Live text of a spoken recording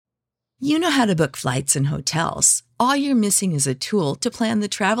You know how to book flights and hotels. All you're missing is a tool to plan the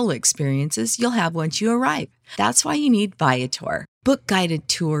travel experiences you'll have once you arrive. That's why you need Viator. Book guided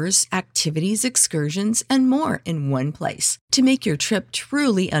tours, activities, excursions, and more in one place to make your trip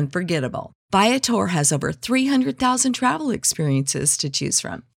truly unforgettable. Viator has over 300,000 travel experiences to choose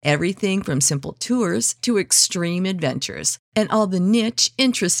from. Everything from simple tours to extreme adventures and all the niche,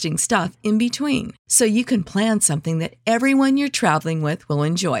 interesting stuff in between. So you can plan something that everyone you're traveling with will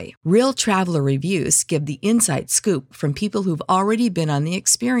enjoy. Real traveler reviews give the inside scoop from people who've already been on the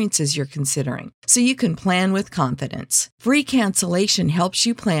experiences you're considering. So you can plan with confidence. Free cancellation helps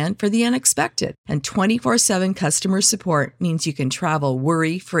you plan for the unexpected. And 24/7 customer support means you can travel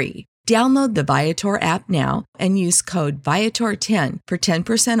worry-free. Download the Viator app now and use code Viator10 for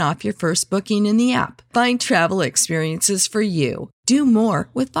 10% off your first booking in the app. Find travel experiences for you. Do more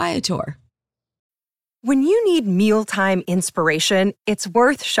with Viator. When you need mealtime inspiration, it's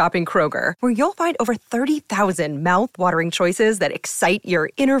worth shopping Kroger, where you'll find over 30,000 mouth-watering choices that excite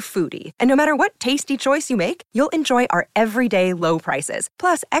your inner foodie. And no matter what tasty choice you make, you'll enjoy our everyday low prices,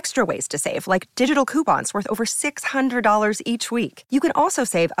 plus extra ways to save, like digital coupons worth over $600 each week. You can also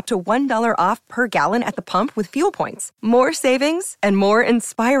save up to $1 off per gallon at the pump with fuel points. More savings and more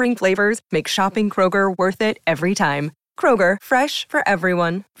inspiring flavors make shopping Kroger worth it every time. Kroger, fresh for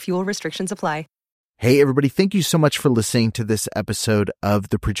everyone. Fuel restrictions apply. Hey, everybody. Thank you so much for listening to this episode of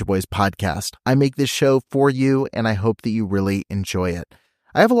the Preacher Boys podcast. I make this show for you, and I hope that you really enjoy it.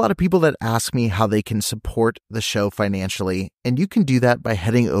 I have a lot of people that ask me how they can support the show financially, and you can do that by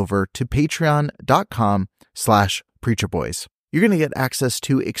heading over to patreon.com/preacherboys. You're going to get access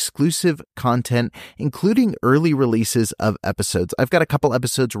to exclusive content, including early releases of episodes. I've got a couple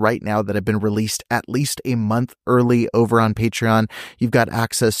episodes right now that have been released at least a month early over on Patreon. You've got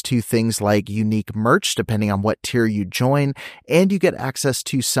access to things like unique merch, depending on what tier you join, and you get access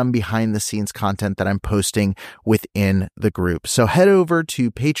to some behind the scenes content that I'm posting within the group. So head over to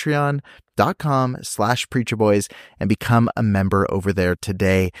patreon.com/preacherboys and become a member over there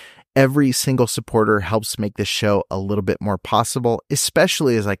today. Every single supporter helps make this show a little bit more possible,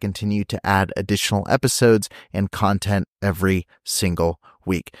 especially as I continue to add additional episodes and content every single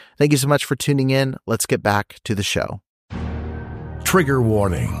week. Thank you so much for tuning in. Let's get back to the show. Trigger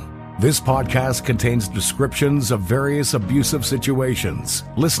warning. This podcast contains descriptions of various abusive situations.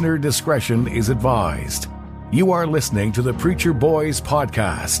 Listener discretion is advised. You are listening to the Preacher Boys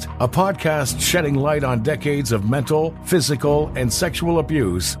podcast, a podcast shedding light on decades of mental, physical, and sexual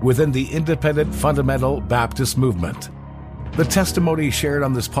abuse within the independent fundamental Baptist movement. The testimonies shared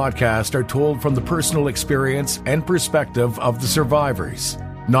on this podcast are told from the personal experience and perspective of the survivors.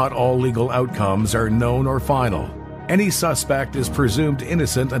 Not all legal outcomes are known or final. Any suspect is presumed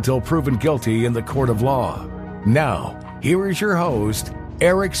innocent until proven guilty in the court of law. Now, here is your host,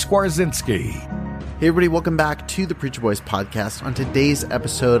 Eric Skwarczynski. Hey everybody, welcome back to the Preacher Boys podcast. On today's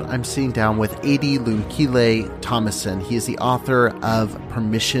episode, I'm sitting down with Adi Lunkhile Thomason. He is the author of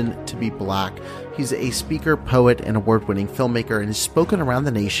Permission to be Black. He's a speaker, poet, and award-winning filmmaker, and has spoken around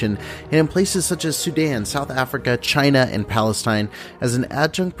the nation and in places such as Sudan, South Africa, China, and Palestine. As an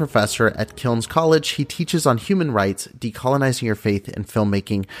adjunct professor at Kilns College, he teaches on human rights, decolonizing your faith, and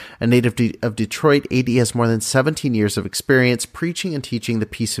filmmaking. A native of Detroit, Adi has more than 17 years of experience preaching and teaching the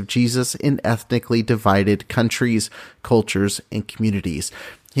peace of Jesus in ethnically divided countries, cultures, and communities.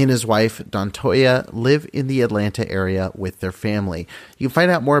 He and his wife, Dontoya, live in the Atlanta area with their family. You can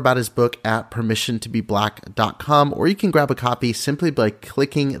find out more about his book at permissiontobeblack.com, or you can grab a copy simply by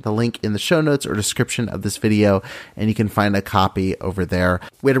clicking the link in the show notes or description of this video, and you can find a copy over there.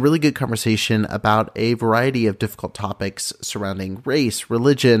 We had a really good conversation about a variety of difficult topics surrounding race,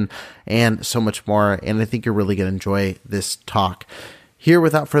 religion, and so much more, and I think you're really going to enjoy this talk. Here,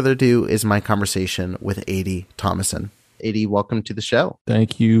 without further ado, is my conversation with Adi Thomason. Adi, welcome to the show.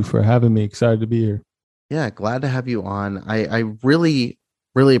 Thank you for having me. Excited to be here. Yeah, glad to have you on. I really,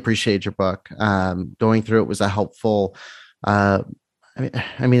 really appreciate your book. Going through it was a helpful, I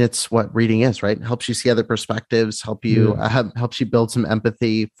mean, it's what reading is, right? It helps you see other perspectives, helps you build some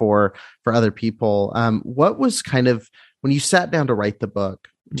empathy for other people. What was kind of, when you sat down to write the book,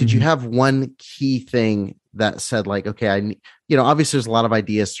 did you have one key thing that said like, okay, obviously there's a lot of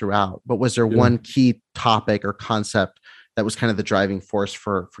ideas throughout, but was there one key topic or concept that was kind of the driving force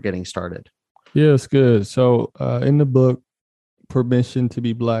for getting started? Yeah, it's good. So in the book, Permission to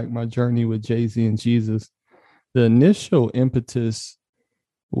be Black, My Journey with Jay-Z and Jesus, the initial impetus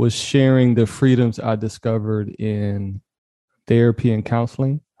was sharing the freedoms I discovered in therapy and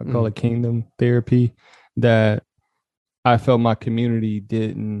counseling. I call it kingdom therapy, that I felt my community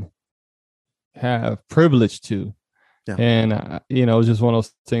didn't have privilege to. And, it was just one of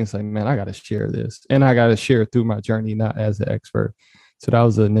those things like, man, I got to share this, and I got to share it through my journey, not as an expert. So that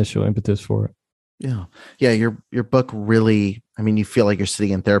was the initial impetus for it. Yeah. Yeah. Your book really, I mean, you feel like you're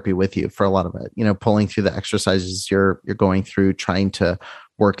sitting in therapy with you for a lot of it, pulling through the exercises you're going through, trying to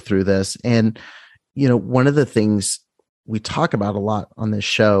work through this. And, one of the things we talk about a lot on this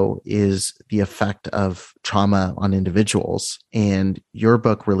show is the effect of trauma on individuals. And your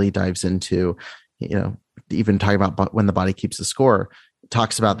book really dives into, even talking about When the Body Keeps the Score,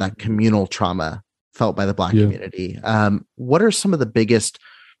 talks about that communal trauma felt by the Black community. What are some of the biggest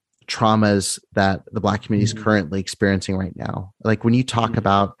traumas that the Black community is currently experiencing right now? Like when you talk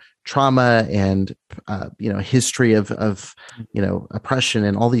about trauma and, history of oppression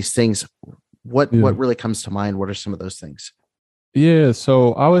and all these things, what really comes to mind? What are some of those things? Yeah.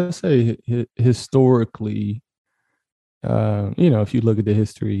 So I would say historically, if you look at the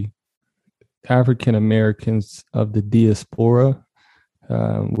history, African Americans of the diaspora,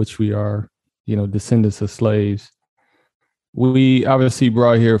 which we are, descendants of slaves, we obviously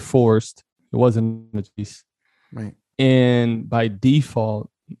brought here forced. It wasn't a choice. Right. And by default,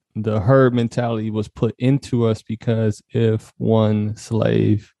 the herd mentality was put into us because if one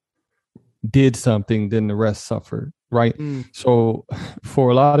slave did something, then the rest suffered. Right. So for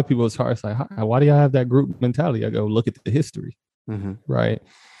a lot of people, it's hard. It's like, why do y'all have that group mentality? I go, look at the history. Right.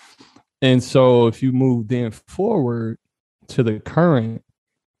 And so if you move then forward to the current,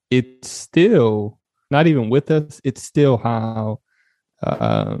 it's still not even with us. It's still how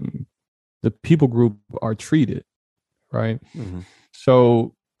the people group are treated. Right.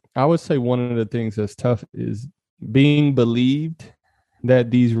 So I would say one of the things that's tough is being believed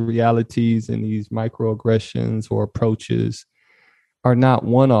that these realities and these microaggressions or approaches are not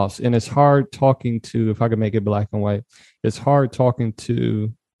one-offs. And it's hard talking to, if I could make it black and white, it's hard talking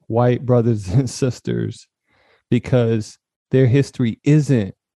to white brothers and sisters because their history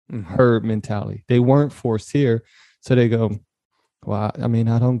isn't herd mentality. They weren't forced here. So they go, well, I mean,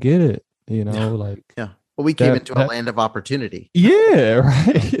 I don't get it, like. Yeah. Well, we came into a land of opportunity. Yeah,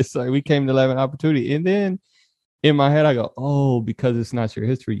 right. It's like we came to land of opportunity. And then in my head, I go, oh, because it's not your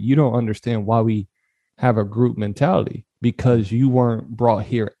history, you don't understand why we have a group mentality, because you weren't brought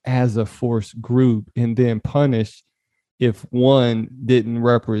here as a forced group and then punished if one didn't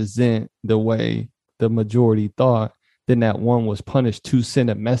represent the way the majority thought, then that one was punished to send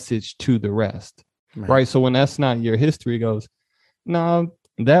a message to the rest. Right. So when that's not your history, it goes, no,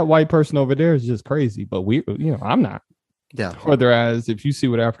 that white person over there is just crazy, but I'm not. Yeah. Whereas if you see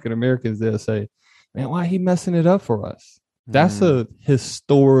what African Americans, they'll say, man, why he messing it up for us? That's a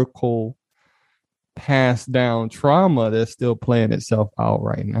historical passed down trauma that's still playing itself out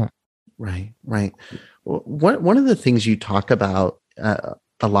right now. Right. Well, one of the things you talk about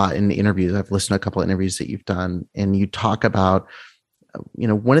a lot in the interviews, I've listened to a couple of interviews that you've done, and you talk about,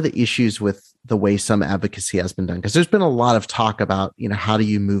 one of the issues with the way some advocacy has been done, because there's been a lot of talk about, how do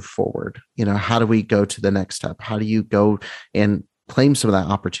you move forward? How do we go to the next step? How do you go and claim some of that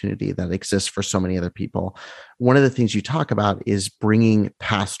opportunity that exists for so many other people? One of the things you talk about is bringing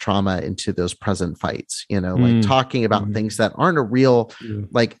past trauma into those present fights, like talking about things that aren't a real,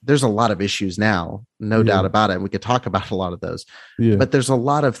 like there's a lot of issues now, no doubt about it. And we could talk about a lot of those, but there's a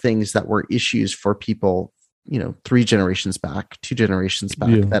lot of things that were issues for people, 3 generations back, 2 generations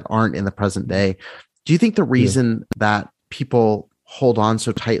back that aren't in the present day. Do you think the reason that people hold on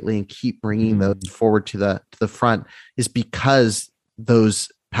so tightly and keep bringing those forward to the front is because those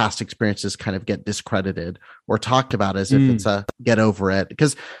past experiences kind of get discredited or talked about as if it's a get over it?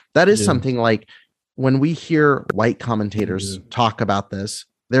 Because that is something like when we hear white commentators talk about this,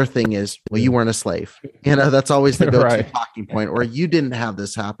 their thing is, well, you weren't a slave. That's always the go-to talking point, or you didn't have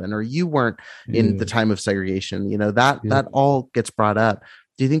this happen, or you weren't in the time of segregation. That all gets brought up.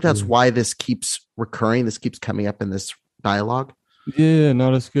 Do you think that's why this keeps recurring? This keeps coming up in this dialogue? Yeah,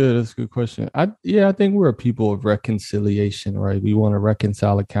 no, that's good. That's a good question. I think we're a people of reconciliation, right? We want to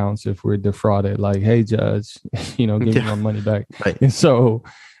reconcile accounts if we're defrauded. Like, hey, judge, give me my money back. Right. And so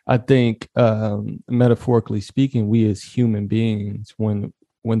I think metaphorically speaking, we as human beings,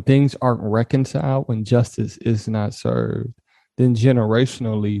 when things aren't reconciled, when justice is not served, then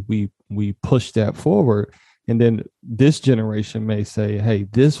generationally we push that forward. And then this generation may say, hey,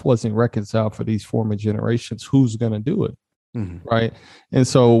 this wasn't reconciled for these former generations. Who's going to do it? Right. And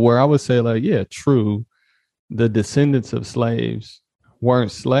so where I would say, like, yeah, true, the descendants of slaves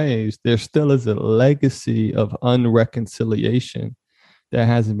weren't slaves. There still is a legacy of unreconciliation that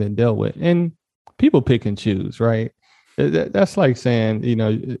hasn't been dealt with. And people pick and choose, right? That's like saying,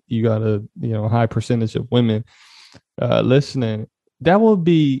 you got a high percentage of women listening. They would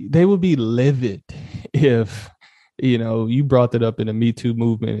be livid if you brought it up in the Me Too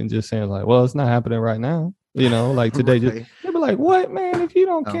movement and just saying like, well, it's not happening right now. Like today, Right. just they be like, what, man, if you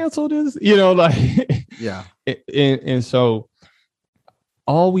don't cancel this, like, Yeah. And so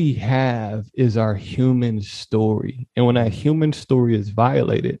all we have is our human story. And when that human story is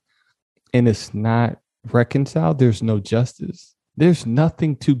violated and it's not reconciled, there's no justice. There's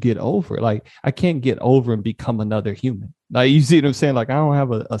nothing to get over. Like, I can't get over and become another human. Like, you see what I'm saying? Like, I don't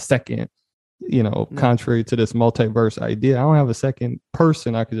have a second, contrary to this multiverse idea, I don't have a second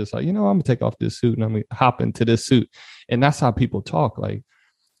person. I could just like, I'm gonna take off this suit and I'm gonna hop into this suit. And that's how people talk. Like,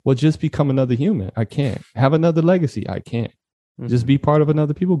 well, just become another human. I can't. Have another legacy. I can't. Just be part of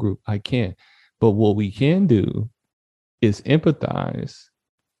another people group. I can't. But what we can do is empathize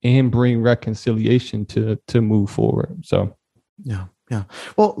and bring reconciliation to move forward. So yeah.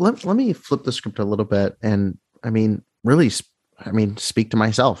 Well, let me flip the script a little bit, and really speak to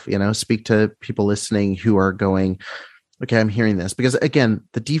myself. Speak to people listening who are going, okay, I'm hearing this, because again,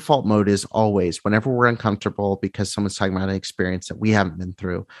 the default mode is always whenever we're uncomfortable because someone's talking about an experience that we haven't been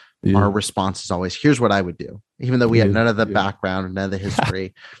through. Our response is always, here's what I would do, even though we have none of the background, none of the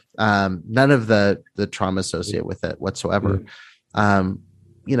history, none of the trauma associated with it whatsoever. So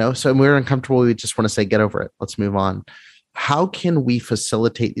when we're uncomfortable, we just want to say, get over it. Let's move on. How can we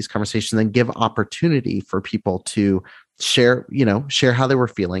facilitate these conversations and give opportunity for people to share how they were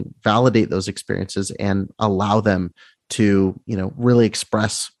feeling, validate those experiences, and allow them to, really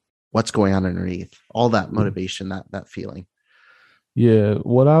express what's going on underneath all that motivation, that feeling? Yeah,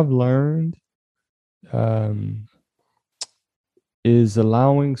 what I've learned is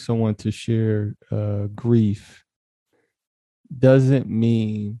allowing someone to share grief doesn't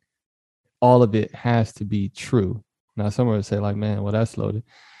mean all of it has to be true. Now, someone would say like, man, well, that's loaded.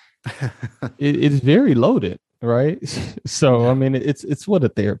 It's very loaded, right? So, it's what a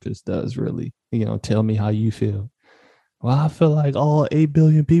therapist does, really. Tell me how you feel. Well, I feel like all 8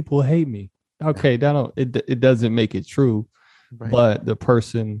 billion people hate me. Okay, it doesn't make it true. Right. But the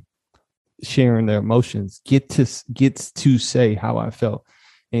person sharing their emotions gets to say how I felt.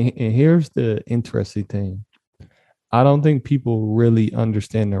 And here's the interesting thing. I don't think people really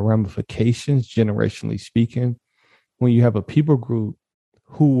understand the ramifications, generationally speaking, when you have a people group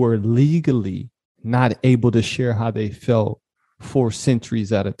who were legally not able to share how they felt for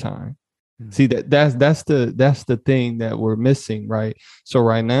centuries at a time. Mm-hmm. See, that's the thing that we're missing, right? So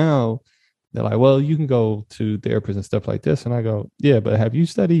right now, they're like, well, you can go to therapists and stuff like this. And I go, yeah, but have you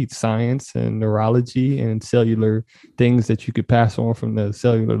studied science and neurology and cellular things that you could pass on from the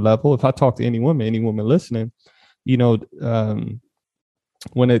cellular level? If I talk to any woman listening, when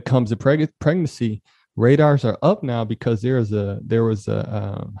it comes to pregnancy, radars are up now because there was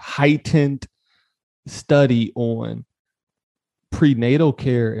a heightened study on prenatal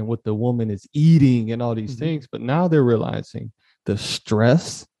care and what the woman is eating and all these things. But now they're realizing the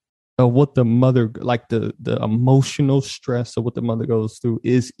stress of what the mother, like the emotional stress of what the mother goes through,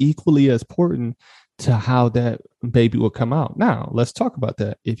 is equally as important to how that baby will come out. Now, let's talk about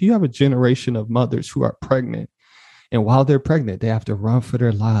that. If you have a generation of mothers who are pregnant, and while they're pregnant, they have to run for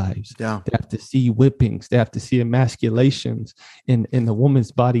their lives. Yeah. They have to see whippings. They have to see emasculations. And the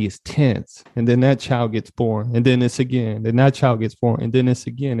woman's body is tense. And then that child gets born. And then it's again. Then that child gets born. And then it's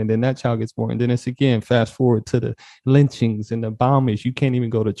again. And then that child gets born. And then it's again. Fast forward to the lynchings and the bombings. You can't even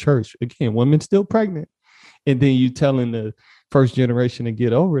go to church. Again, women still pregnant. And then you telling the first generation to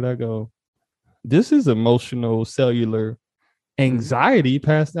get over it. I go, this is emotional, cellular anxiety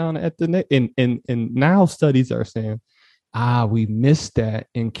passed down at the neck. And now studies are saying, we missed that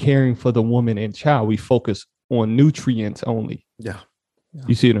in caring for the woman and child. We focus on nutrients only. Yeah.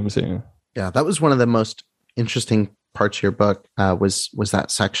 You see what I'm saying? Yeah. That was one of the most interesting parts of your book, was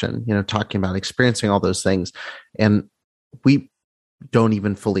that section, talking about experiencing all those things. And we don't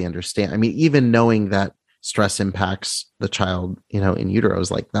even fully understand. Even knowing that stress impacts the child, in utero,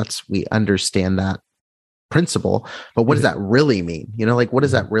 is like, we understand that principle, but what does that really mean? What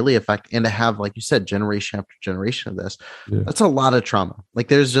does that really affect? And to have, like you said, generation after generation of this, that's a lot of trauma. Like,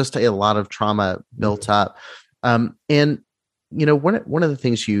 there's just a lot of trauma built up. And one of the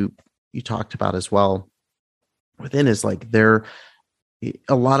things you talked about as well within is like, a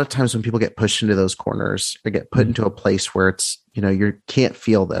lot of times when people get pushed into those corners or get put into a place where it's, you can't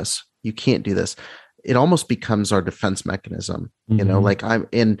feel this, you can't do this, it almost becomes our defense mechanism,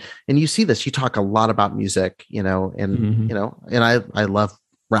 and you see this, you talk a lot about music, and I love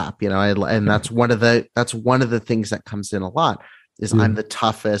rap, and that's one of the things that comes in a lot is I'm the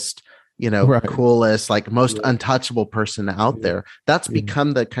toughest, coolest, like most untouchable person out there. That's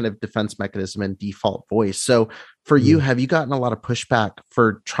become the kind of defense mechanism and default voice. So for you, have you gotten a lot of pushback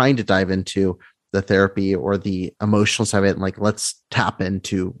for trying to dive into the therapy or the emotional side of it, and like, let's tap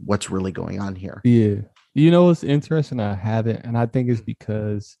into what's really going on here. Yeah. You know what's interesting? I haven't, and I think it's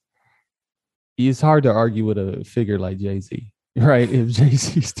because it's hard to argue with a figure like Jay-Z, right? If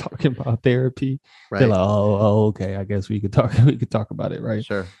Jay-Z's talking about therapy, they're like, okay, I guess we could talk about it, right?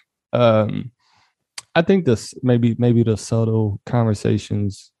 Sure. I think this maybe the subtle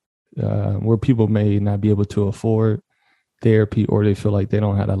conversations where people may not be able to afford therapy, or they feel like they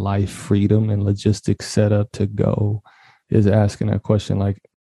don't have a life freedom and logistics set up to go, is asking that question like,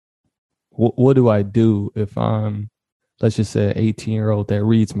 what do I do if I'm, let's just say, an 18-year-old that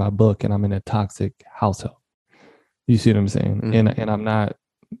reads my book and I'm in a toxic household? You see what I'm saying? Mm-hmm. And I'm not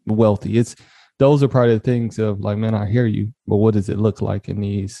wealthy. Those are probably the things of like, man, I hear you, but what does it look like in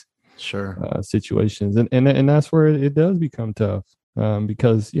these situations? And that's where it does become tough,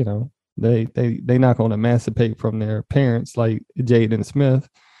 because, you know, they not going to emancipate from their parents like Jaden Smith.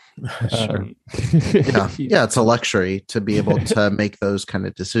 Sure. Yeah, it's a luxury to be able to make those kind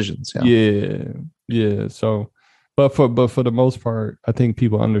of decisions. Yeah. So, but for the most part, I think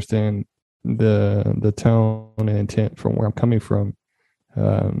people understand the tone and intent from where I'm coming from,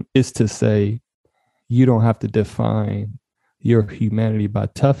 is to say you don't have to define your humanity by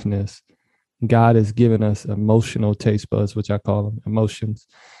toughness. God has given us emotional taste buds, which I call them emotions,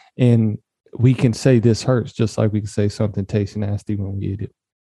 and we can say this hurts just like we can say something tastes nasty when we eat it.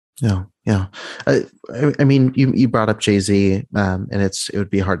 Yeah. I mean, you brought up Jay-Z, and it would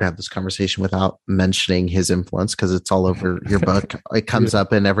be hard to have this conversation without mentioning his influence, because it's all over your book. It comes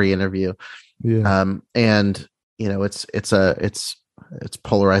up in every interview. Yeah. And you know, it's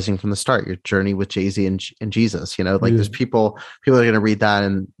polarizing from the start. Your journey with Jay-Z and Jesus. You know, like there's people are going to read that,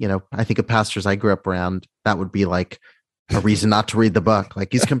 and you know, I think of pastors I grew up around, that would be like a reason not to read the book.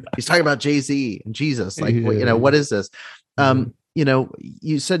 Like he's talking about Jay-Z and Jesus. Like, you know, what is this? You know,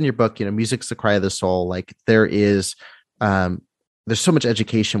 you said in your book, you know, music's the cry of the soul. Like there's so much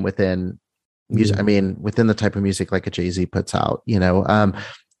education within music. I mean, within the type of music like a Jay-Z puts out, you know,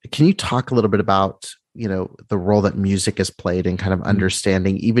 can you talk a little bit about, you know, the role that music has played in kind of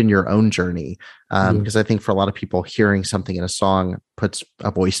understanding even your own journey? Because I think for a lot of people, hearing something in a song puts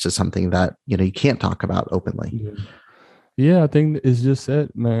a voice to something that, you know, you can't talk about openly. Yeah, I think it's just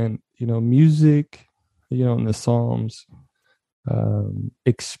that, man, you know, music, you know, in the Psalms,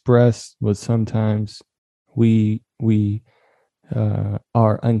 express what sometimes we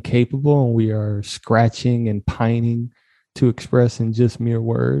are incapable, and we are scratching and pining to express in just mere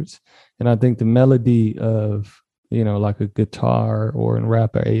words. And I think the melody of, you know, like a guitar or in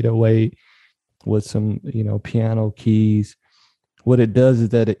rap, a 808 with some, you know, piano keys, what it does is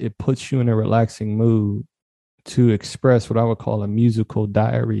that it puts you in a relaxing mood to express what I would call a musical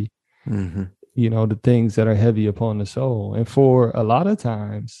diary. Mm-hmm. You know, the things that are heavy upon the soul. And for a lot of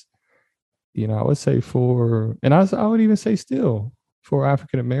times, you know, I would say I would even say still for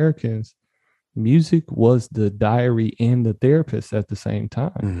African Americans, music was the diary and the therapist at the same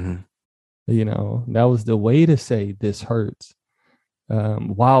time. Mm-hmm. You know, that was the way to say this hurts,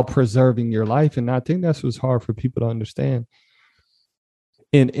 while preserving your life. And I think that's what's hard for people to understand.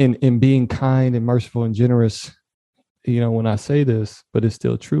 In being kind and merciful and generous, you know, when I say this, but it's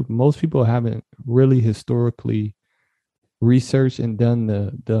still true. Most people haven't really historically researched and done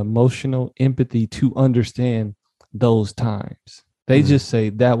the emotional empathy to understand those times. They just say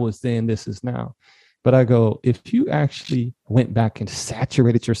that was then, this is now. But I go, if you actually went back and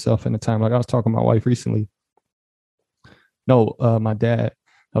saturated yourself in a time, like I was talking to my wife recently. My dad.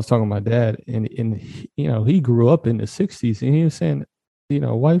 I was talking to my dad, and you know, he grew up in the 60s, and he was saying, you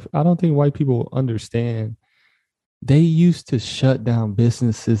know, I don't think white people understand. They used to shut down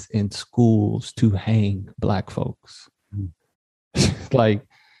businesses and schools to hang Black folks. Like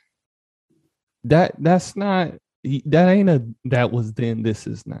that's not, that ain't that was then, this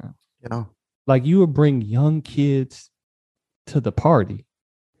is now. Yeah. Like you would bring young kids to the party,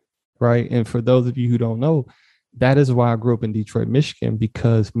 right? And for those of you who don't know, that is why I grew up in Detroit, Michigan,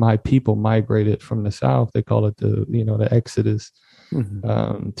 because my people migrated from the South. They call it the Exodus,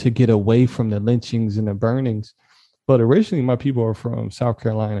 to get away from the lynchings and the burnings. But originally, my people are from South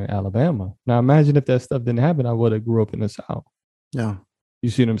Carolina and Alabama. Now, imagine if that stuff didn't happen, I would have grew up in the South. Yeah. You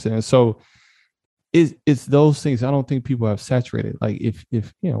see what I'm saying? So it's those things I don't think people have saturated. Like if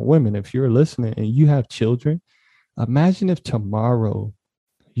you know, women, if you're listening and you have children, imagine if tomorrow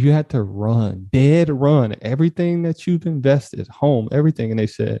you had to run everything that you've invested, home, everything. And they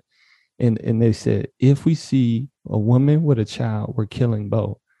said, if we see a woman with a child, we're killing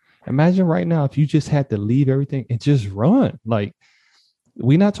both. Imagine right now if you just had to leave everything and just run. Like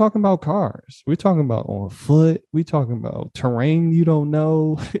we're not talking about cars. We're talking about on foot. We're talking about terrain you don't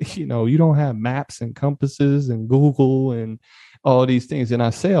know. You don't have maps and compasses and Google and all these things. And I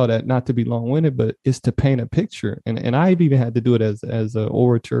say all that not to be long-winded, but it's to paint a picture. And I've even had to do it as an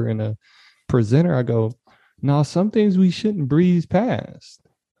orator and a presenter. I go, no, some things we shouldn't breeze past.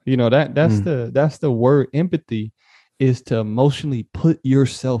 That's the word empathy, is to emotionally put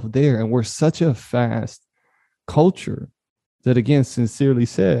yourself there. And we're such a fast culture that, again, sincerely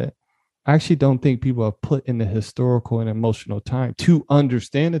said, I actually don't think people are put in the historical and emotional time to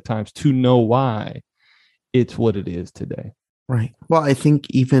understand the times, to know why it's what it is today. Right. Well, I think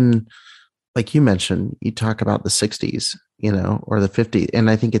even like you mentioned, you talk about the 60s, or the 50s. And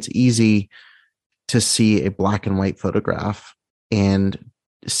I think it's easy to see a black and white photograph and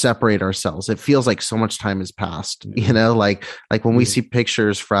separate ourselves. It feels like so much time has passed, like when we see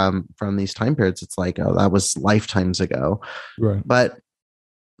pictures from these time periods, it's like, oh, that was lifetimes ago. Right. But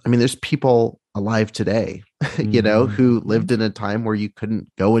I mean, there's people alive today, who lived in a time where you couldn't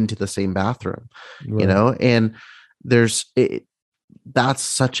go into the same bathroom, and that's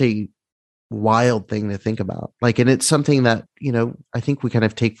such a wild thing to think about. Like, and it's something that, I think we kind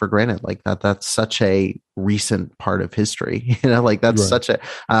of take for granted, like that's such a recent part of history, like that's such a,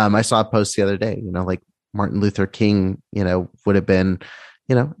 I saw a post the other day, like Martin Luther King, would have been,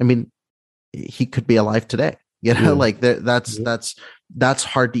 I mean, he could be alive today, like that's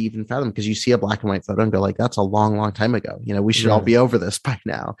hard to even fathom, because you see a black and white photo and go like, that's a long, long time ago. We should all be over this by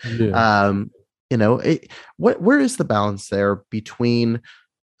now. Where is the balance there between,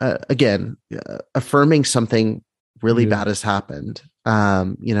 again, affirming something really bad has happened,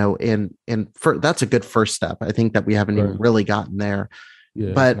 and that's a good first step. I think that we haven't even really gotten there,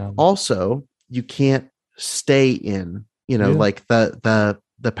 but also you can't stay in, like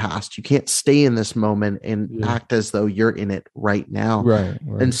the past. You can't stay in this moment and act as though you're in it right now. Right.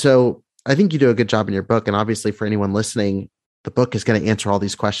 And so I think you do a good job in your book. And obviously for anyone listening, the book is going to answer all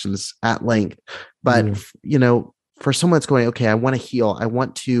these questions at length, but for someone that's going, okay, I want to heal, I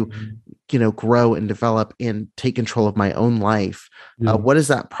want to, grow and develop and take control of my own life. What does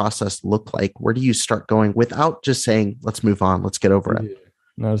that process look like? Where do you start going without just saying, let's move on, let's get over it?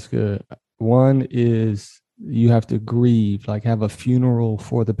 No, that's good. One is you have to grieve, like have a funeral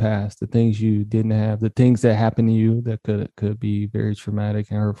for the past, the things you didn't have, the things that happened to you that could be very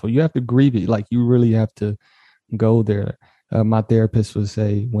traumatic and hurtful. You have to grieve it. Like you really have to go there. My therapist would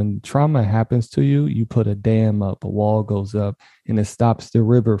say, when trauma happens to you, you put a dam up, a wall goes up, and it stops the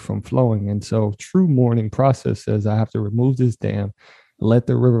river from flowing. And so true mourning process says, I have to remove this dam, let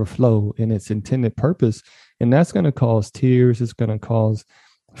the river flow in its intended purpose. And that's going to cause tears. It's going to cause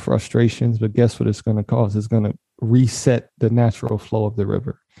frustrations, but guess what it's going to cause? It's going to reset the natural flow of the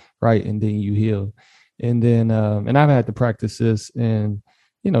river, right? And then you heal. And then, and I've had to practice this in,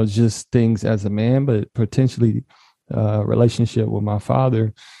 just things as a man, but potentially relationship with my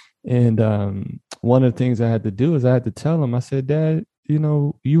father. And one of the things I had to do is I had to tell him, I said, Dad,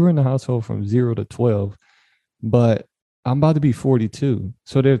 you were in the household from 0 to 12, but I'm about to be 42.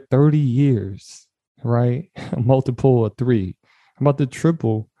 So there are 30 years, right? A multiple of 3. I'm about to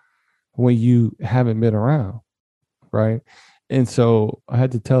triple when you haven't been around, right? And so I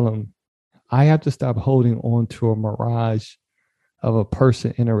had to tell him, I have to stop holding on to a mirage of a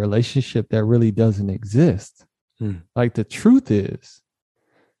person in a relationship that really doesn't exist. Like the truth is,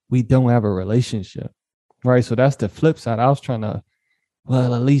 we don't have a relationship, right? So that's the flip side. I was trying to,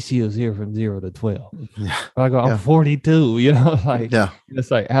 well, at least he was here from 0 to 12. I go, I'm 42, like, it's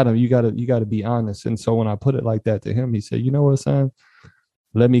like, Adam, you gotta be honest. And so when I put it like that to him, he said, you know what, son,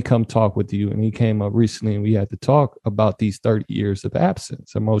 let me come talk with you. And he came up recently and we had to talk about these 30 years of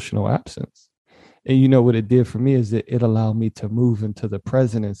absence, emotional absence. And you know what it did for me is that it allowed me to move into the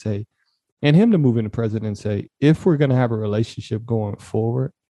present and say, and him to move into present and say, if we're going to have a relationship going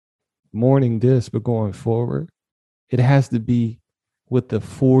forward, mourning this, but going forward, it has to be with the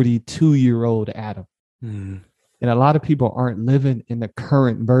 42-year-old Adam. And a lot of people aren't living in the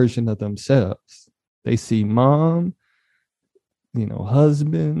current version of themselves. They see mom,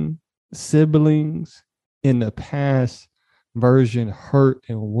 husband, siblings in the past version, hurt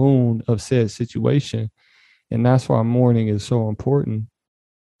and wound of said situation. And that's why mourning is so important.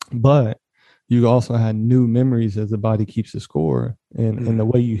 But you also had new memories as the body keeps the score. And the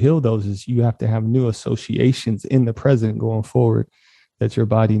way you heal those is you have to have new associations in the present going forward that your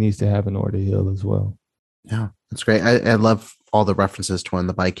body needs to have in order to heal as well. Yeah, that's great. I love all the references to when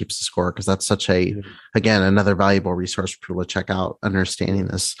the body keeps the score, because that's such again, another valuable resource for people to check out, understanding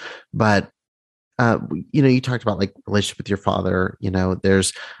this. But, you talked about like relationship with your father,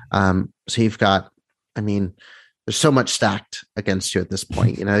 there's, so you've got, there's there's so much stacked against you at this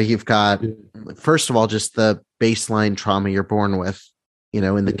point. You've got, first of all, just the baseline trauma you're born with,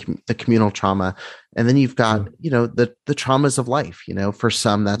 in the communal trauma. And then you've got, the traumas of life, for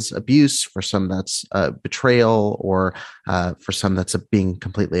some that's abuse, for some that's betrayal, or for some that's being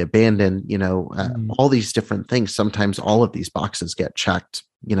completely abandoned, all these different things. Sometimes all of these boxes get checked,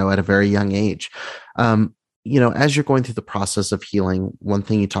 at a very young age. As you're going through the process of healing, one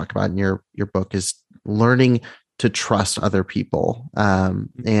thing you talk about in your book is learning to trust other people.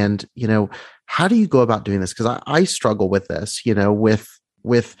 And, how do you go about doing this? Because I struggle with this,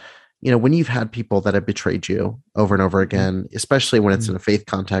 with when you've had people that have betrayed you over and over again, especially when it's in a faith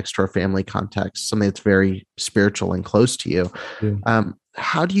context or a family context, something that's very spiritual and close to you.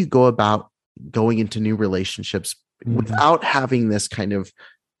 How do you go about going into new relationships without having this kind of,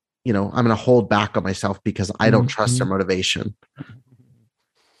 I'm going to hold back on myself because I don't trust their motivation?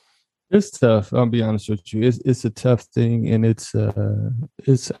 It's tough. I'll be honest with you. It's a tough thing, and it's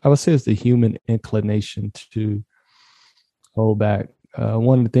I would say it's the human inclination to hold back.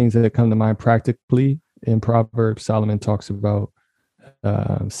 One of the things that come to mind practically in Proverbs, Solomon talks about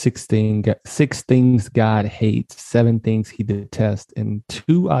 6 things God hates, 7 things he detests, and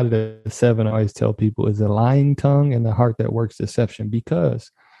 2 out of the 7 I always tell people is a lying tongue and the heart that works deception, because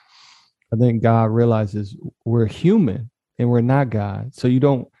I think God realizes we're human and we're not God. So you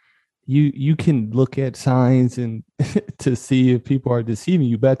can look at signs and to see if people are deceiving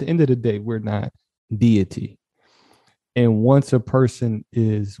you, but at the end of the day, we're not deity. And once a person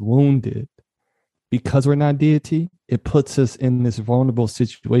is wounded, because we're not deity, it puts us in this vulnerable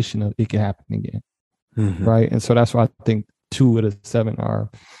situation of it can happen again. Right. And so that's why I think 2 of the 7 are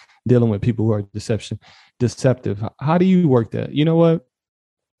dealing with people who are deceptive. How do you work that? You know what?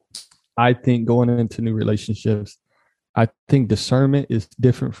 I think going into new relationships, I think discernment is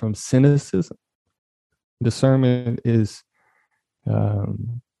different from cynicism. Discernment is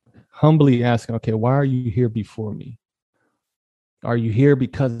humbly asking, okay, why are you here before me? Are you here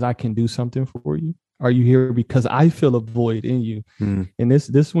because I can do something for you? Are you here because I feel a void in you? And this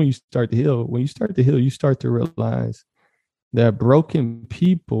is when you start to heal. When you start to heal, you start to realize that broken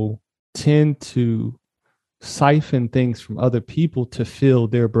people tend to siphon things from other people to fill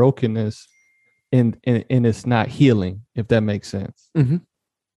their brokenness, and it's not healing, if that makes sense. And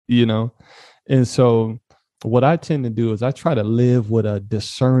so what I tend to do is I try to live with a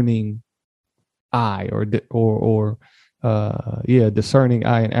discerning eye, discerning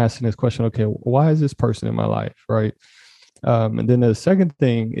eye, and asking this question, okay, why is this person in my life? Right. And then the second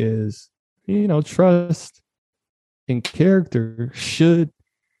thing is, trust and character should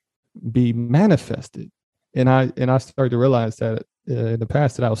be manifested. And I started to realize that in the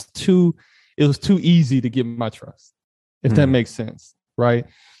past that it was too easy to get my trust, if that makes sense. Right.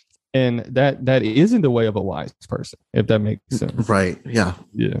 And that isn't the way of a wise person, if that makes sense. Right. Yeah.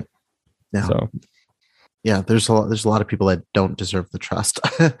 Yeah. So yeah, there's a lot of people that don't deserve the trust,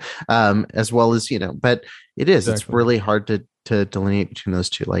 as well as, but it is, exactly. It's really hard to delineate between those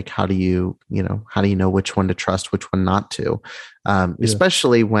two. Like, how do you know which one to trust, which one not to,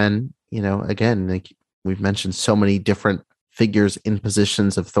 especially when, again, like we've mentioned, so many different figures in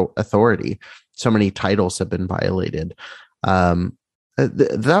positions of authority, so many titles have been violated. That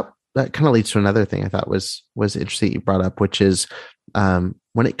kind of leads to another thing I thought was interesting you brought up, which is,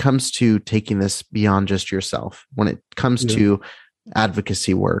 when it comes to taking this beyond just yourself, when it comes to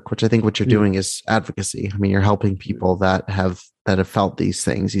advocacy work, which I think what you're doing is advocacy. I mean, you're helping people that have felt these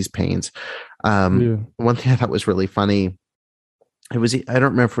things, these pains. One thing I thought was really funny, I don't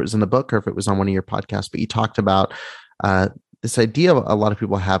remember if it was in the book or if it was on one of your podcasts, but you talked about this idea a lot of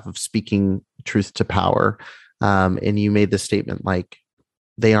people have of speaking truth to power. And you made this statement like,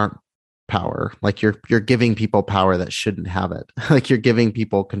 they aren't power. Like you're giving people power that shouldn't have it. Like you're giving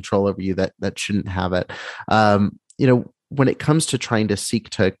people control over you that shouldn't have it. When it comes to trying to seek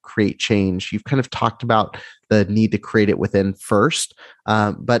to create change, you've kind of talked about the need to create it within first.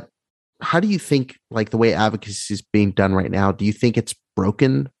 But how do you think, like, the way advocacy is being done right now, do you think it's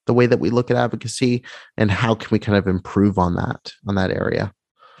broken the way that we look at advocacy, and how can we kind of improve on that area?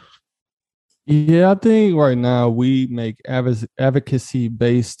 Yeah, I think right now we make advocacy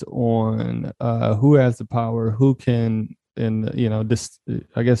based on who has the power, who can,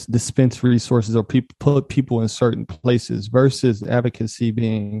 dispense resources or put people in certain places, versus advocacy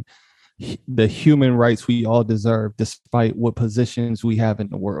being the human rights we all deserve, despite what positions we have in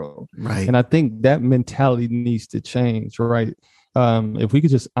the world. Right. And I think that mentality needs to change, right? If we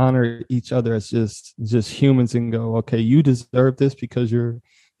could just honor each other as just humans and go, okay, you deserve this because you're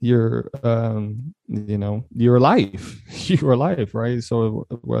life, right? So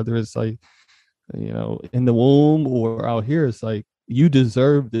whether it's like in the womb or out here, it's like, you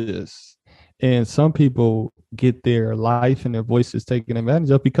deserve this. And some people get their life and their voices taken advantage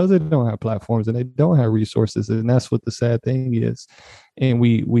of because they don't have platforms and they don't have resources. And that's what the sad thing is. And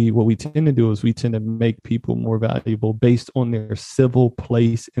what we tend to do is we tend to make people more valuable based on their civil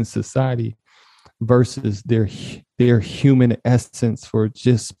place in society versus their human essence for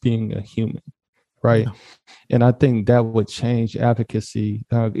just being a human. Right. Yeah. And I think that would change advocacy,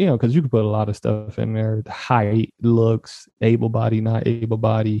 because you could put a lot of stuff in there: height, looks, able body, not able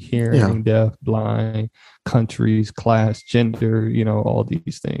body, hearing, deaf, blind, countries, class, gender, all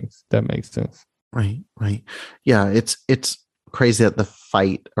these things. That makes sense. Right. Yeah. It's crazy that the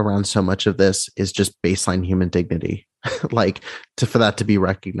fight around so much of this is just baseline human dignity, for that to be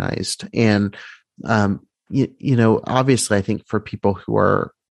recognized. And, obviously I think for people who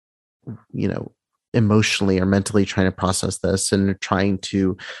are, emotionally or mentally trying to process this and trying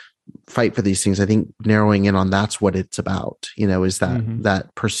to fight for these things, I think narrowing in on that's what it's about, is that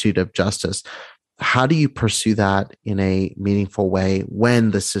that pursuit of justice. How do you pursue that in a meaningful way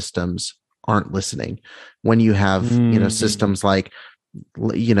when the systems aren't listening? When you have systems like,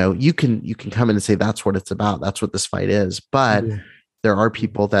 you can come in and say that's what it's about, that's what this fight is, but there are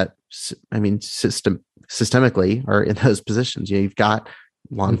people that systemically are in those positions. You've got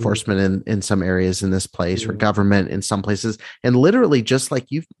law enforcement in some areas in this place, or government in some places. And literally, just like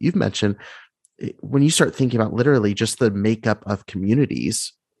you've mentioned, when you start thinking about literally just the makeup of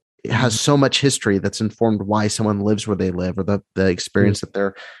communities, it has so much history that's informed why someone lives where they live, or the experience that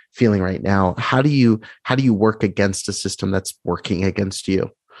they're feeling right now. How do you work against a system that's working against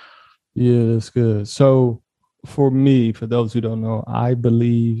you? Yeah, that's good. So for me, for those who don't know, I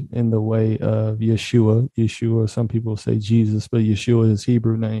believe in the way of Yeshua. Yeshua, some people say Jesus, but Yeshua is his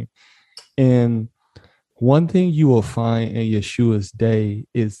Hebrew name. And one thing you will find in Yeshua's day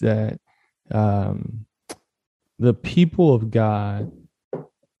is that the people of God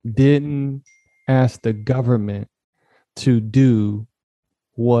didn't ask the government to do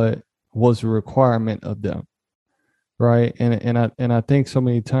what was a requirement of them. Right. And I think so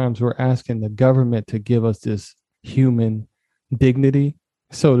many times we're asking the government to give us this human dignity,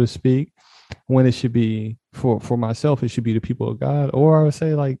 so to speak, when it should be for myself, it should be the people of God, or I would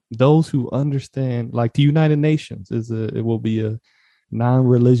say like those who understand, like the United Nations it will be a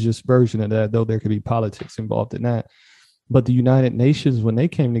non-religious version of that, though there could be politics involved in that. But the United Nations, when they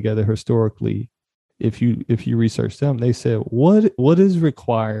came together historically, if you research them, they said, what is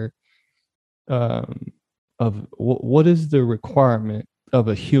required of what is the requirement of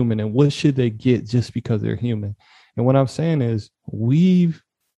a human, and what should they get just because they're human? And what I'm saying is we've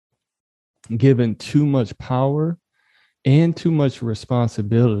given too much power and too much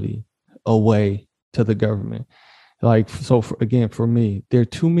responsibility away to the government. For me, there are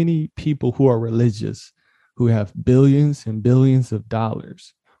too many people who are religious, who have billions and billions of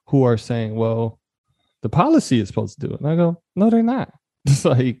dollars, who are saying, well, the policy is supposed to do it. And I go, no, they're not. It's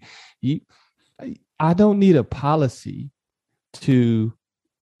like, I don't need a policy to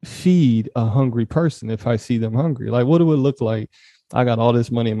feed a hungry person if I see them hungry. Like, what do it look like? I got all this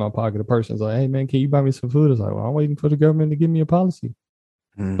money in my pocket. A person's like, hey, man, can you buy me some food? It's like, well, I'm waiting for the government to give me a policy.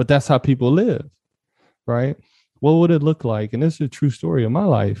 But that's how people live, right? What would it look like? And this is a true story of my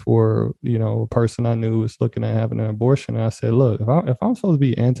life, where, a person I knew was looking at having an abortion. And I said, look, if I'm supposed to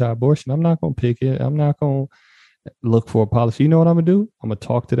be anti-abortion, I'm not going to pick it. I'm not going to look for a policy. You know what I'm going to do? I'm going to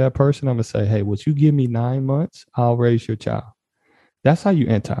talk to that person. I'm going to say, hey, would you give me 9 months? I'll raise your child. That's how you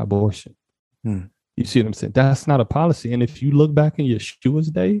anti-abortion. You see what I'm saying? That's not a policy. And if you look back in Yeshua's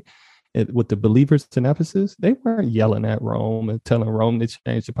day, with the believers in Ephesus, they weren't yelling at Rome and telling Rome to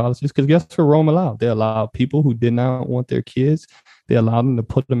change the policies, because guess what Rome allowed? They allowed people who did not want their kids. They allowed them to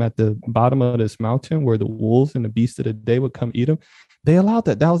put them at the bottom of this mountain where the wolves and the beasts of the day would come eat them. They allowed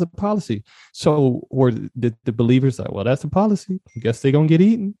that. That was a policy. So were the believers like, well, that's a policy, I guess they're going to get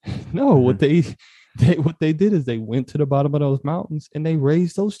eaten? No, what they did is they went to the bottom of those mountains and they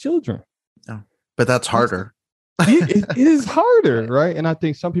raised those children. Oh, but that's harder. It is harder, right? And I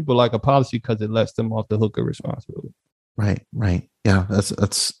think some people like a policy because it lets them off the hook of responsibility. Right. Yeah,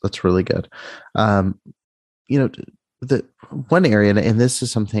 that's really good. The one area, and this is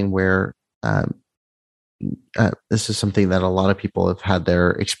something where this is something that a lot of people have had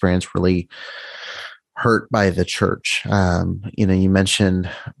their experience really hurt by the church. You mentioned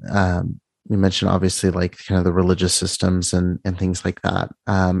obviously like kind of the religious systems and things like that.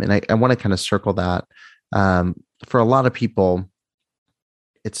 And I want to kind of circle that. For a lot of people,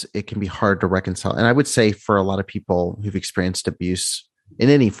 it can be hard to reconcile. And I would say for a lot of people who've experienced abuse in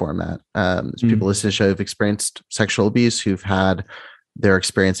any format, people listening to the show who've experienced sexual abuse, who've had their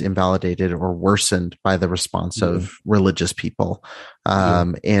experience invalidated or worsened by the response of religious people.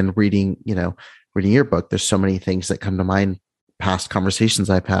 And reading your book, there's so many things that come to mind, past conversations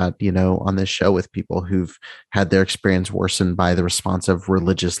I've had, on this show with people who've had their experience worsened by the response of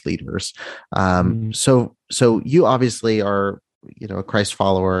religious leaders. So you obviously are, a Christ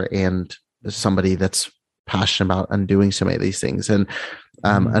follower and somebody that's passionate about undoing so many of these things. And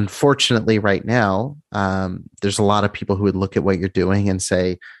unfortunately, right now, there's a lot of people who would look at what you're doing and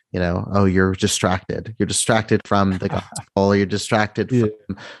say, oh, you're distracted. You're distracted from the gospel, or you're distracted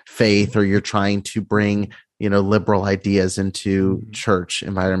from faith, or you're trying to bring, liberal ideas into church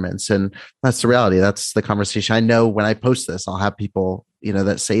environments. And that's the reality. That's the conversation. I know when I post this, I'll have people,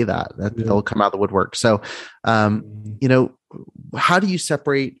 that say that they'll come out of the woodwork. So, how do you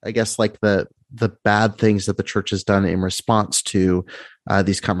separate, I guess, like the bad things that the church has done in response to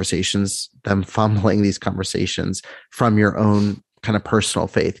these conversations, them fumbling these conversations, from your own kind of personal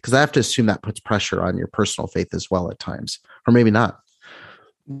faith? Because I have to assume that puts pressure on your personal faith as well at times, or maybe not.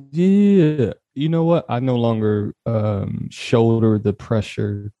 Yeah. You know what? I no longer shoulder the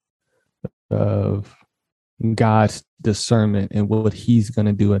pressure of God's discernment and what he's going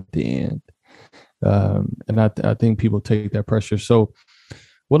to do at the end. And I think people take that pressure. So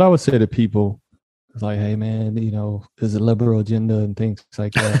what I would say to people is like, hey, man, there's a liberal agenda and things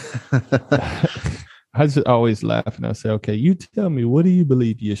like that. I just always laugh and I say, okay, you tell me, what do you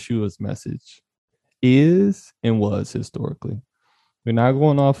believe Yeshua's message is and was historically? We're not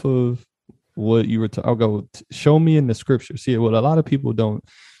going off of what you were I'll go show me in the scripture. See, what a lot of people don't.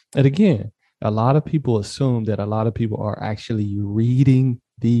 And again, a lot of people assume that a lot of people are actually reading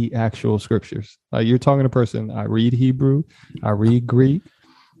the actual scriptures. You're talking to a person. I read Hebrew. I read Greek.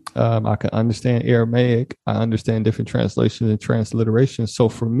 I can understand Aramaic. I understand different translations and transliterations. So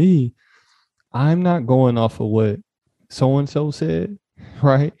for me, I'm not going off of what so-and-so said,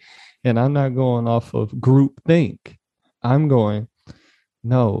 right? And I'm not going off of group think. I'm going,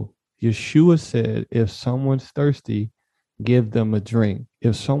 no, Yeshua said, if someone's thirsty, give them a drink.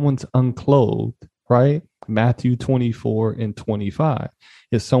 If someone's unclothed, right? Matthew 24:25.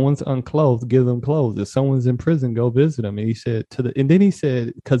 If someone's unclothed, give them clothes. If someone's in prison, go visit them. And he said and then he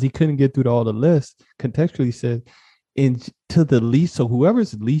said, because he couldn't get through all the lists, contextually he said, and to the least, so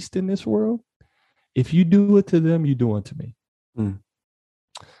whoever's least in this world, if you do it to them, you do it to me.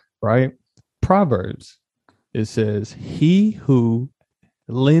 Right? Proverbs, it says, he who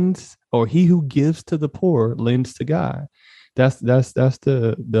lends, or he who gives to the poor lends to God. That's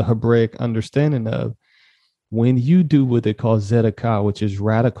the Hebraic understanding of when you do what they call tzedakah, which is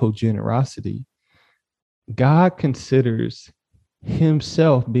radical generosity. God considers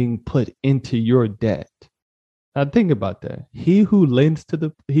himself being put into your debt. Now think about that. He who gives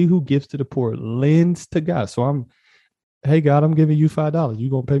to the poor lends to God. So hey God, I'm giving you $5. You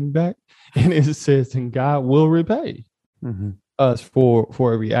gonna pay me back? And it says, and God will repay us for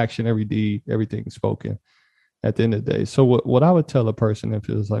every action, every deed, everything spoken at the end of the day. So what I would tell a person if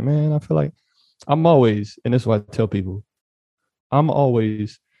it was like, man, I feel like I'm always, and this is what I tell people, I'm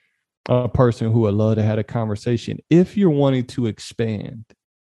always a person who would love to have a conversation if you're wanting to expand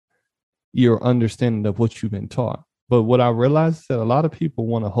your understanding of what you've been taught. But what I realize is that a lot of people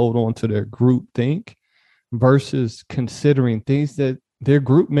want to hold on to their group think versus considering things that their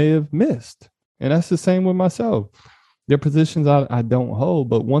group may have missed. And that's the same with myself. There are positions I don't hold,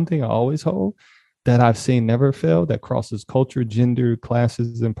 but one thing I always hold that I've seen never fail, that crosses culture, gender,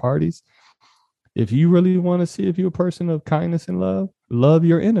 classes, and parties. If you really want to see if you're a person of kindness and love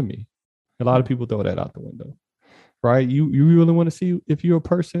your enemy. A lot of people throw that out the window, right? You really want to see if you're a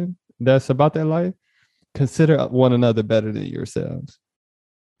person that's about that life, consider one another better than yourselves.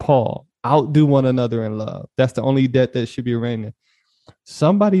 Paul, outdo one another in love. That's the only debt that should be reigning.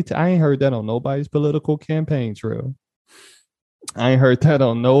 I ain't heard that on nobody's political campaign trail. I ain't heard that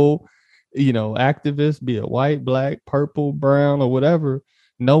on no, activist, be it white, black, purple, brown, or whatever.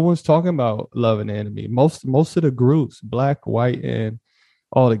 No one's talking about loving the enemy. Most of the groups, black, white, and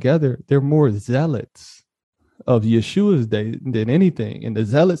all together, they're more zealots of Yeshua's day than anything. And the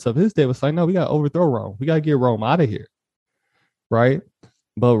zealots of his day was like, no, we got to overthrow Rome. We got to get Rome out of here. Right?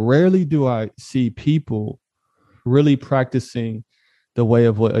 But rarely do I see people really practicing the way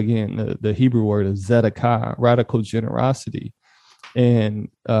of what, again, the Hebrew word is tzedakah, radical generosity, and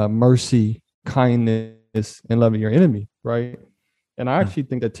mercy, kindness, and loving your enemy, right? And I actually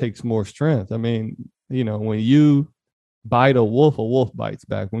think that takes more strength. I mean, when you bite a wolf bites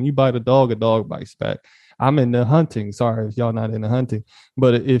back. When you bite a dog bites back. I'm in the hunting. Sorry if y'all not in the hunting.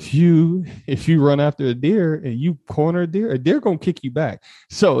 But if you run after a deer and you corner a deer gonna kick you back.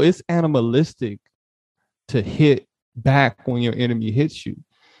 So it's animalistic to hit back when your enemy hits you.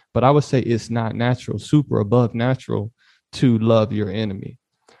 But I would say it's not natural, super above natural to love your enemy.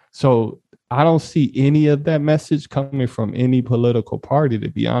 So I don't see any of that message coming from any political party, to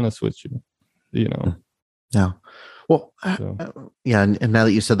be honest with you, you know? No. Well, yeah. And now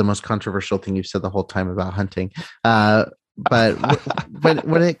that you said the most controversial thing you've said the whole time about hunting, but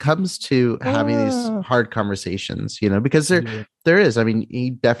when it comes to having these hard conversations, you know, because there is, I mean,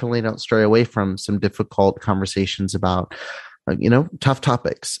 you definitely don't stray away from some difficult conversations about, you know, tough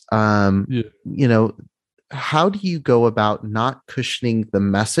topics. You know, how do you go about not cushioning the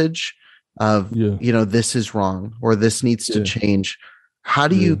message of, you know, this is wrong or this needs to change? How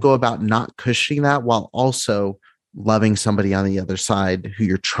do you go about not cushioning that while also loving somebody on the other side who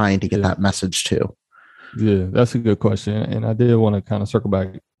you're trying to get that message to? Yeah, that's a good question. And I did want to kind of circle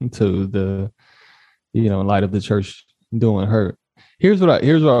back to the, you know, in light of the church doing hurt. Here's what I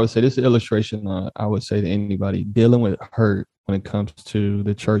would say. This is an illustration I would say to anybody dealing with hurt when it comes to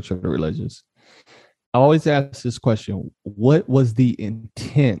the church or the religious. I always ask this question: what was the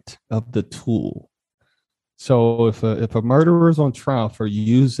intent of the tool? So if a murderer is on trial for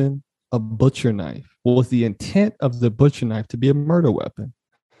using a butcher knife, what was the intent of the butcher knife to be a murder weapon?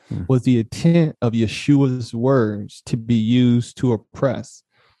 Was the intent of Yeshua's words to be used to oppress?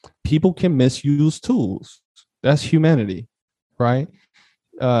 People can misuse tools. That's humanity, right?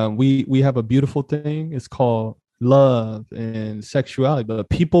 We have a beautiful thing. It's called love and sexuality, but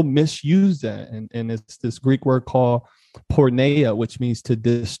people misuse that. And it's this Greek word called porneia, which means to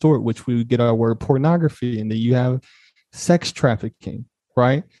distort, which we get our word pornography. And then you have sex trafficking,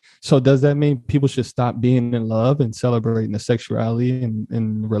 right? So does that mean people should stop being in love and celebrating the sexuality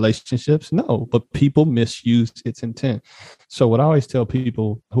and relationships? No, but people misuse its intent. So what I always tell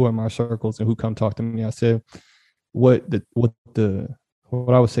people who are in my circles and who come talk to me, I said, what I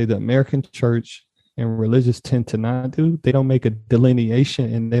would say the American church and religious tend to not do, they don't make a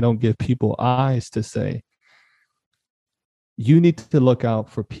delineation and they don't give people eyes to say, you need to look out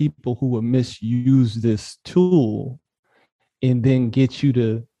for people who will misuse this tool and then get you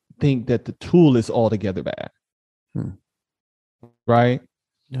to think that the tool is altogether bad. Right?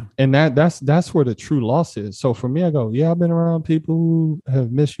 Yeah. And that's where the true loss is. So for me, I go, I've been around people who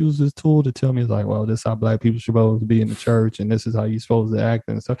have misused this tool to tell me, it's like, well, this is how Black people are supposed to be in the church, and this is how you're supposed to act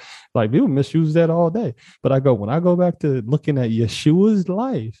and stuff. Like, people misuse that all day. But when I go back to looking at Yeshua's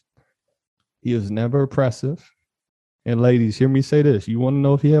life, he was never oppressive. And ladies, hear me say this. You want to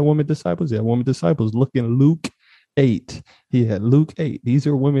know if he had women disciples? He had women disciples. Look in Luke 8. He had Luke 8. These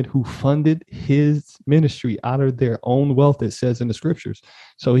are women who funded his ministry out of their own wealth, it says in the scriptures.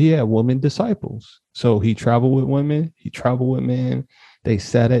 So he had women disciples. So he traveled with women. He traveled with men. They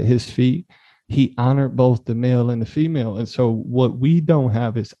sat at his feet. He honored both the male and the female. And so what we don't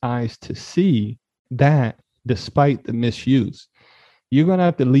have is eyes to see that despite the misuse. You're going to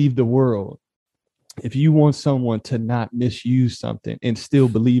have to leave the world if you want someone to not misuse something and still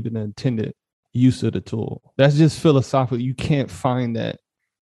believe in the intended use of the tool. That's just philosophical. You can't find that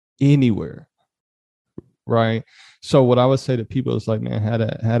anywhere, right? So what I would say to people is like, man, had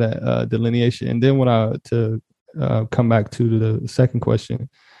a delineation. And then to come back to the second question,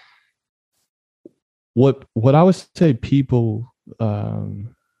 what I would say people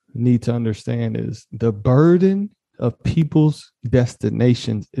need to understand is the burden of people's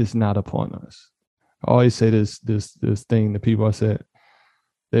destinations is not upon us. I always say this thing to people. I said,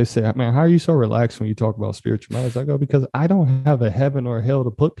 they say, man, how are you so relaxed when you talk about spiritual matters? I go, because I don't have a heaven or a hell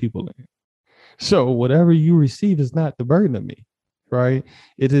to put people in. So whatever you receive is not the burden of me, right?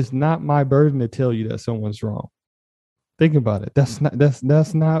 It is not my burden to tell you that someone's wrong. Think about it.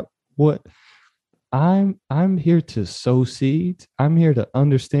 That's not what I'm here to sow seeds. I'm here to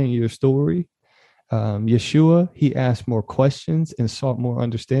understand your story. Yeshua, he asked more questions and sought more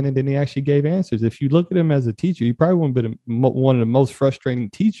understanding than he actually gave answers. If you look at him as a teacher, he probably wouldn't have been one of the most frustrating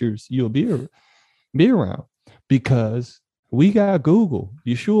teachers you'll be around, because we got Google.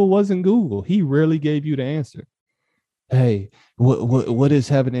 Yeshua wasn't Google. He rarely gave you the answer. Hey, what is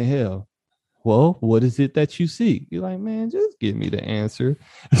heaven and hell? Well, what is it that you seek? You're like, man, just give me the answer.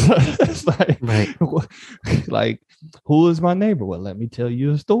 It's like, right. Like, who is my neighbor? Well, let me tell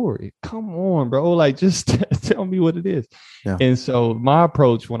you a story. Come on, bro. Like, just tell me what it is. Yeah. And so my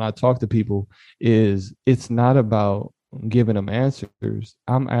approach when I talk to people is, it's not about giving them answers.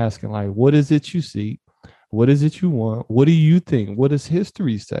 I'm asking, like, what is it you seek? What is it you want? What do you think? What does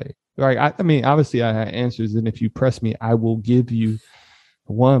history say? Right. I mean, obviously I have answers, and if you press me, I will give you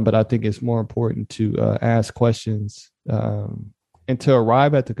one, but I think it's more important to ask questions and to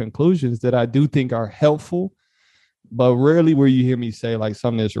arrive at the conclusions that I do think are helpful, but rarely will you hear me say like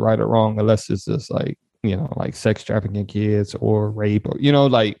something is right or wrong, unless it's just like like sex trafficking kids or rape, or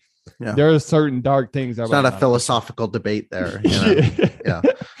like there are certain dark things. It's not a philosophical debate there. Yeah.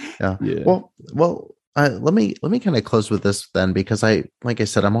 Well, let me kind of close with this then, because like I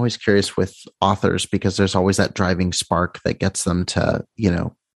said, I'm always curious with authors, because there's always that driving spark that gets them to,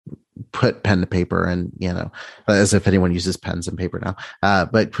 put pen to paper, and, as if anyone uses pens and paper now,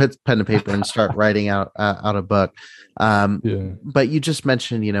 but put pen to paper and start writing out a book. But you just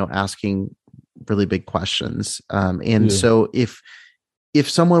mentioned, asking really big questions. So if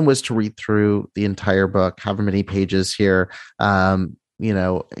someone was to read through the entire book, however many pages here, and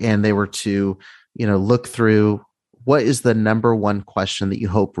they were to, look through, what is the number one question that you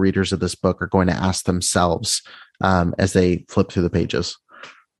hope readers of this book are going to ask themselves as they flip through the pages?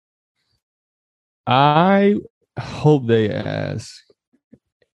 I hope they ask,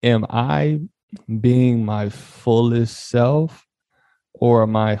 am I being my fullest self, or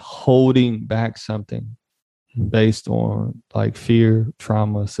am I holding back something based on like fear,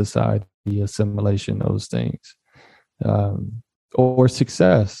 trauma, society, assimilation, those things, or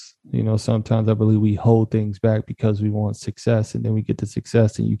success? Sometimes I believe we hold things back because we want success, and then we get the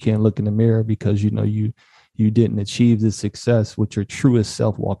success and you can't look in the mirror because you didn't achieve the success with your truest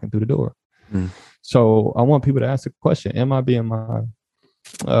self walking through the door. So I want people to ask the question, am I being my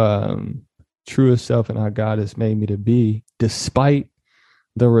truest self and how God has made me to be, despite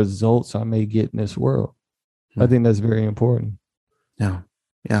the results I may get in this world? I think that's very important. Yeah.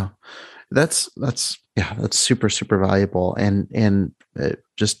 That's super, super valuable. And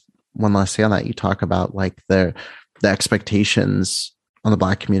just one last thing on that, you talk about like the expectations on the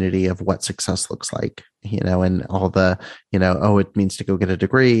Black community of what success looks like, and all the, it means to go get a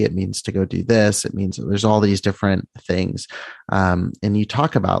degree. It means to go do this. It means there's all these different things. And you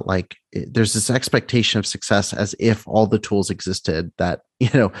talk about like, there's this expectation of success as if all the tools existed that,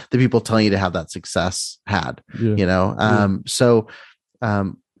 the people telling you to have that success had, So,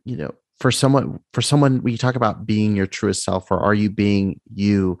 for someone, when you talk about being your truest self, or are you being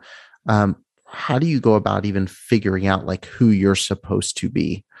you, how do you go about even figuring out like who you're supposed to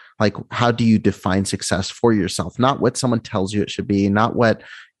be? Like, how do you define success for yourself? Not what someone tells you it should be, not what,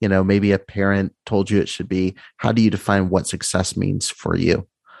 maybe a parent told you it should be. How do you define what success means for you?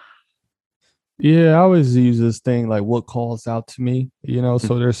 Yeah, I always use this thing like what calls out to me,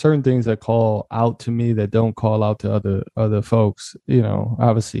 so there's certain things that call out to me that don't call out to other folks,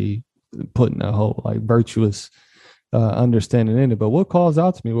 obviously putting a whole like virtuous understanding in it. But what calls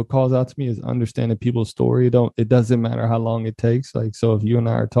out to me is understanding people's story. It doesn't matter how long it takes. Like, so if you and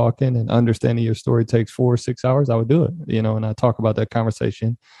I are talking and understanding your story takes 4 or 6 hours, I would do it, and I talk about that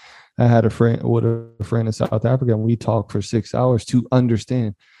conversation. I had a friend in South Africa, and we talked for 6 hours to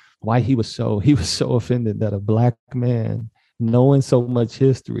understand why he was so offended that a Black man knowing so much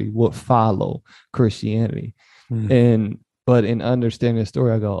history would follow Christianity. But in understanding the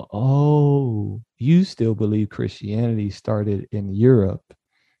story, I go, oh, you still believe Christianity started in Europe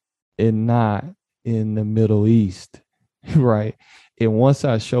and not in the Middle East, right? And once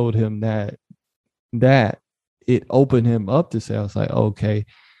I showed him that it opened him up to say, I was like, okay,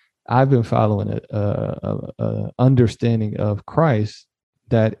 I've been following a understanding of Christ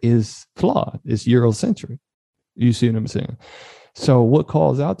that is flawed. It's Eurocentric. You see what I'm saying? So what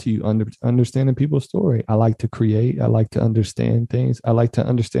calls out to you? Understanding people's story. I like to create. I like to understand things. I like to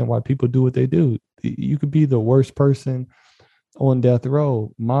understand why people do what they do. You could be the worst person on death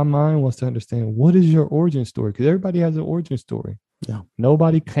row. My mind wants to understand, what is your origin story? Because everybody has an origin story. Yeah.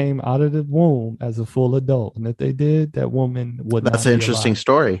 Nobody came out of the womb as a full adult. And if they did, that woman would not. That's an interesting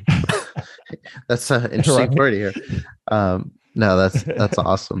story. That's an interesting story to hear. No, that's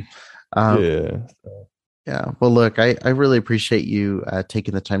awesome. Yeah. Well, look, I really appreciate you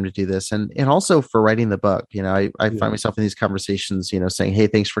taking the time to do this, and also for writing the book. I find myself in these conversations, saying, hey,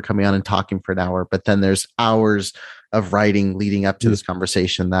 thanks for coming on and talking for an hour. But then there's hours of writing leading up to this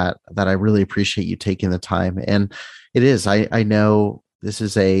conversation that I really appreciate you taking the time. And it is, I know this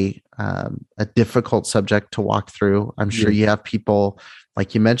is a difficult subject to walk through. I'm sure you have people,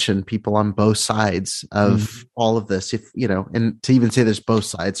 like you mentioned, people on both sides of all of this. If, and to even say there's both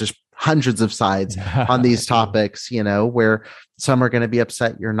sides, there's hundreds of sides on these topics, where some are going to be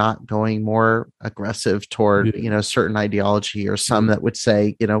upset you're not going more aggressive toward, certain ideology, or some that would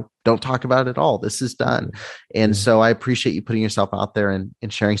say, don't talk about it at all. This is done. And so I appreciate you putting yourself out there and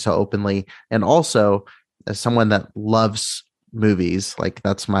sharing so openly. And also, as someone that loves movies, like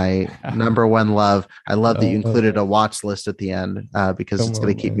that's my number one love. I love that you included a watch list at the end because it's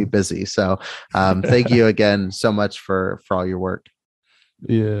going to keep me busy. So thank you again so much for all your work.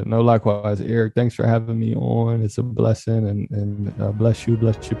 Yeah, no, likewise, Eric. Thanks for having me on. It's a blessing, and bless you,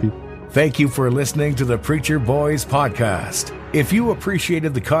 bless your people. Thank you for listening to the Preacher Boys podcast. If you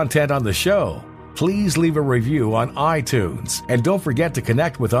appreciated the content on the show, please leave a review on iTunes. And don't forget to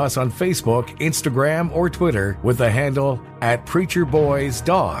connect with us on Facebook, Instagram, or Twitter with the handle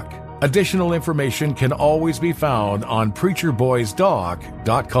 @PreacherBoysDoc. Additional information can always be found on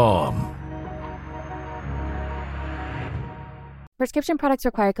PreacherBoysDoc.com. Prescription products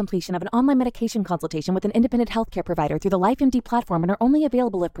require completion of an online medication consultation with an independent healthcare provider through the LifeMD platform and are only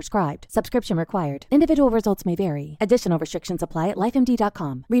available if prescribed. Subscription required. Individual results may vary. Additional restrictions apply at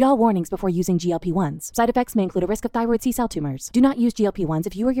lifemd.com. Read all warnings before using GLP-1s. Side effects may include a risk of thyroid C-cell tumors. Do not use GLP-1s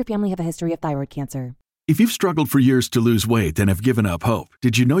if you or your family have a history of thyroid cancer. If you've struggled for years to lose weight and have given up hope,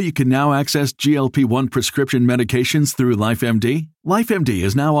 did you know you can now access GLP-1 prescription medications through LifeMD? LifeMD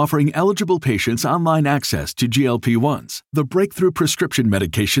is now offering eligible patients online access to GLP-1s, the breakthrough prescription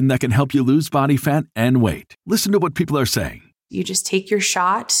medication that can help you lose body fat and weight. Listen to what people are saying. You just take your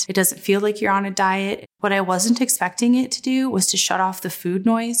shot. It doesn't feel like you're on a diet. What I wasn't expecting it to do was to shut off the food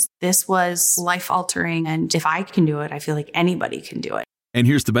noise. This was life-altering, and if I can do it, I feel like anybody can do it. And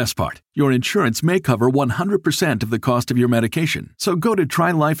here's the best part. Your insurance may cover 100% of the cost of your medication. So go to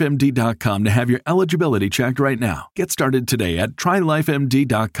TryLifeMD.com to have your eligibility checked right now. Get started today at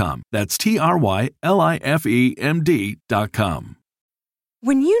TryLifeMD.com. That's TryLifeMD.com.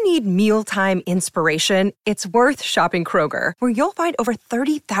 When you need mealtime inspiration, it's worth shopping Kroger, where you'll find over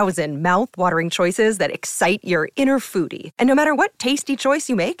 30,000 mouth-watering choices that excite your inner foodie. And no matter what tasty choice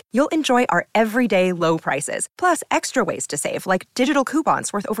you make, you'll enjoy our everyday low prices, plus extra ways to save, like digital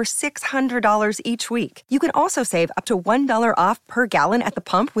coupons worth over $600 each week. You can also save up to $1 off per gallon at the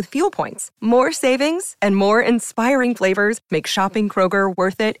pump with fuel points. More savings and more inspiring flavors make shopping Kroger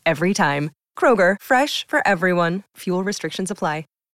worth it every time. Kroger, fresh for everyone. Fuel restrictions apply.